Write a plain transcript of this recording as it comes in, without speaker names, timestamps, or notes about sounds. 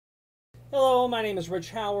Hello, my name is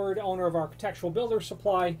Rich Howard, owner of Architectural Builder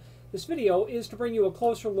Supply. This video is to bring you a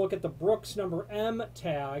closer look at the Brooks number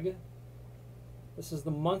MTAG. This is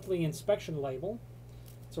the monthly inspection label.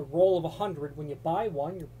 It's a roll of 100. When you buy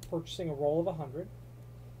one, you're purchasing a roll of 100.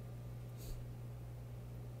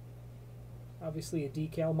 Obviously a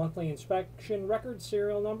decal monthly inspection record,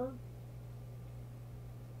 serial number.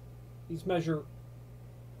 These measure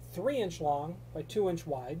 3-inch long by 2-inch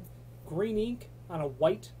wide. Green ink on a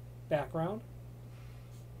white background.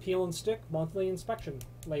 Peel and stick monthly inspection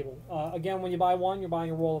label. Again, when you buy one, you're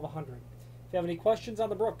buying a roll of 100. If you have any questions on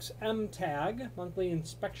the Brooks MTAG monthly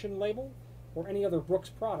inspection label or any other Brooks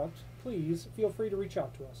product, please feel free to reach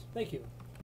out to us. Thank you.